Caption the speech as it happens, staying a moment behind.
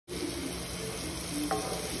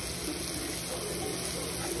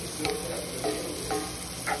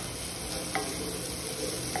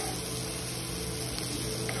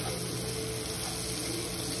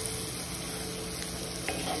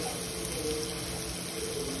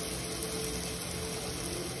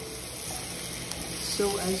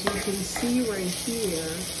So as you can see right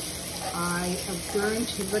here, I have burnt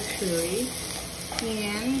the curry,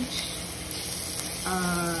 and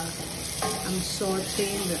I'm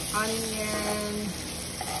sauteing the onion,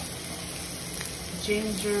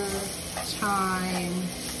 ginger, thyme,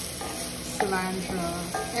 cilantro,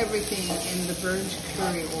 everything in the burnt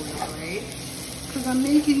curry oil, right? Because I'm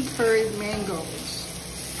making curried mangoes.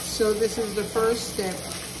 So this is the first step.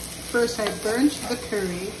 First I burnt the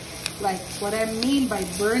curry. Like what I mean by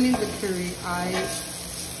burning the curry, I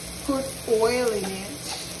put oil in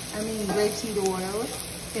it, I mean rapeseed oil,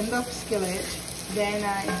 in the skillet. Then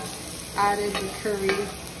I added the curry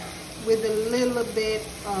with a little bit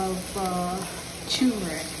of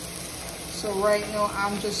turmeric. So right now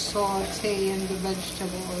I'm just sauteing the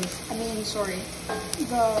vegetables,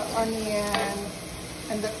 the onion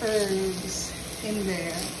and the herbs in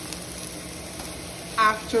there.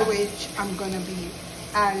 After which I'm gonna be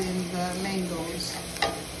adding the mangoes.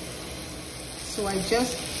 So I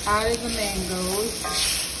just added the mangoes,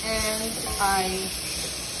 and I,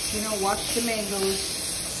 washed the mangoes,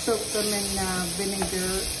 soaked them in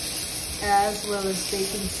vinegar as well as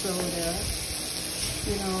baking soda,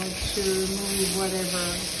 to remove whatever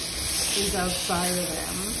is outside of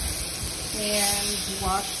them, and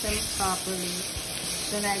wash them properly.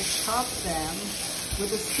 Then I chop them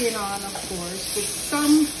with the skin on, of course, with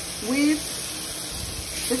some with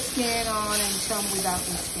the skin on and some without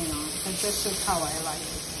the skin on. That's just how I like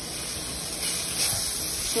it.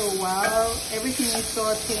 So while everything is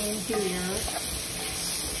sauteing here,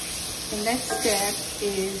 the next step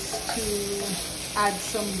is to add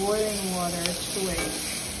some boiling water to it,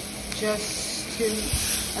 just to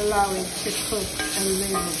allow it to cook a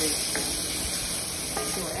little bit.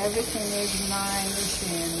 So everything is nice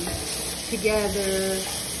and together,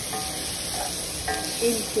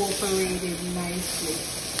 incorporated nicely.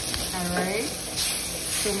 Alright,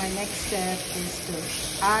 so my next step is to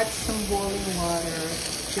add some boiling water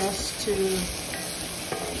just to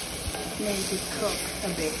make it cook a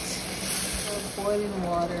bit. So boiling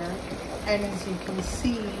water, and as you can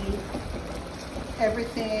see,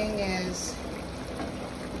 everything is,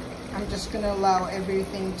 I'm just going to allow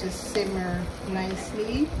everything to simmer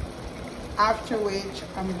nicely, after which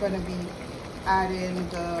I'm going to be adding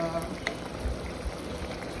the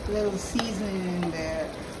little seasoning in there,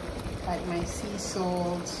 like my sea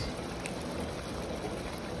salt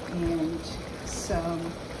and some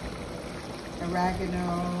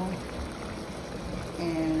oregano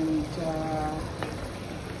and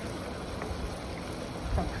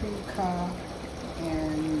paprika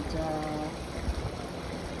and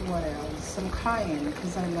what else? Some cayenne,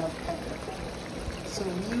 because I love pepper. So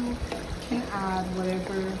you can add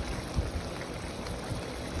whatever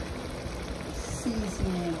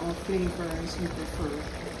seasoning or flavors you prefer.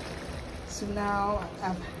 So now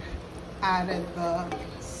I've added the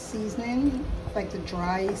seasoning, like the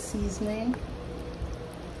dry seasoning,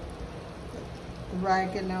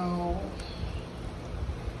 oregano,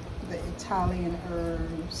 the Italian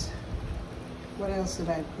herbs. What else did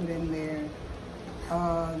I put in there?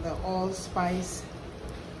 The allspice,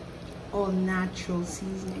 all natural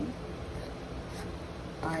seasoning.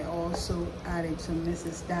 I also added some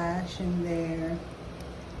Mrs. Dash in there,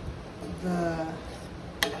 the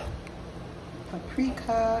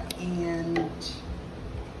paprika and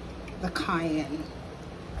the cayenne,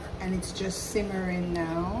 and it's just simmering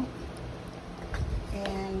now,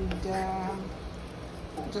 and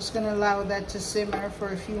I'm just gonna allow that to simmer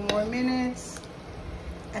for a few more minutes,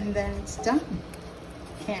 and then it's done.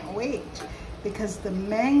 Can't wait, because the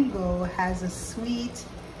mango has a sweet,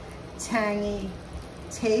 tangy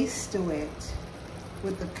taste to it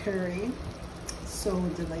with the curry. So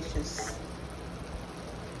delicious.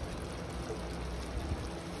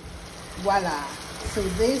 Voila. So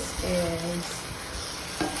this is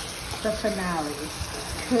the finale.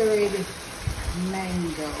 Curried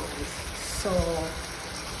mangoes. So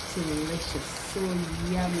delicious, so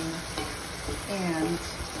yummy. And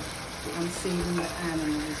I'm saving the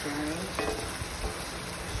animals, right?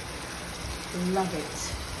 Love it.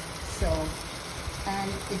 So,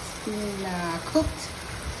 and it's been cooked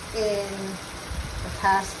in the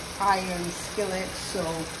cast iron skillet, so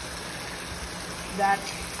that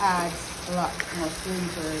adds a lot more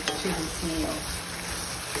flavor to this meal.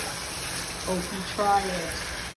 Hope you try it.